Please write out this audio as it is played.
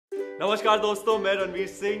नमस्कार दोस्तों, मैं रणवीर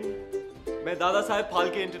सिंह। मैं Dada Saheb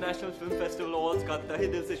Phalke international film festival awards का तहे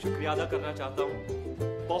दिल से शुक्रिया अदा करना चाहता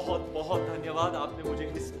हूँ। बहुत बहुत धन्यवाद, आपने मुझे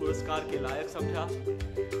इस पुरस्कार के लायक समझा।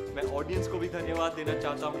 मैं ऑडियंस को भी धन्यवाद देना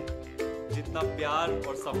चाहता हूँ। जितना प्यार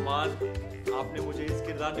और सम्मान आपने मुझे इस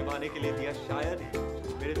किरदार निभाने के लिए दिया, शायद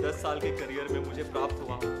मेरे 10 साल के करियर में मुझे प्राप्त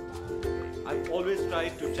हुआ हो। I've always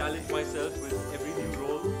tried to challenge myself with every new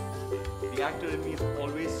role. The actor in me has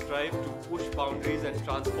always strived to push boundaries and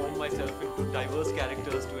transform myself into diverse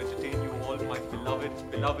characters to entertain you all, my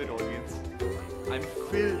beloved audience. I'm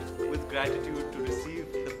filled with gratitude to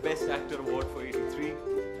receive the Best Actor Award for 83.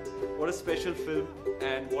 What a special film,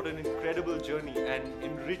 and what an incredible journey and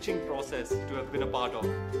enriching process to have been a part of.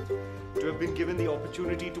 To have been given the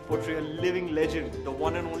opportunity to portray a living legend, the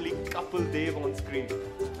one and only couple Dev on screen,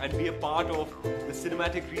 and be a part of the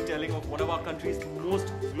cinematic retelling of one of our country's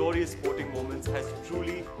most glorious sporting moments has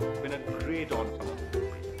truly been a great honor.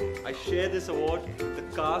 I share this award with the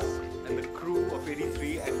cast and the crew of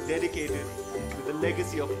 83 and dedicate it to the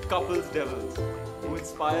legacy of couples devils who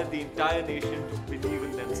inspired the entire nation to believe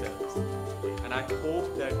in themselves. And I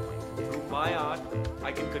hope that through my art,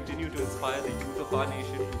 I can continue to inspire the youth of our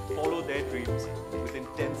nation to follow their dreams with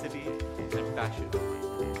intensity and passion.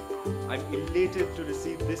 I'm elated to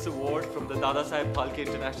receive this award from the Dadasaheb Phalke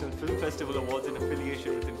International Film Festival Awards in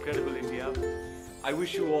affiliation with Incredible India. I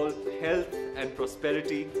wish you all health and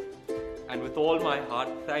prosperity, and with all my heart,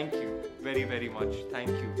 thank you very, very much. Thank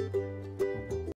you.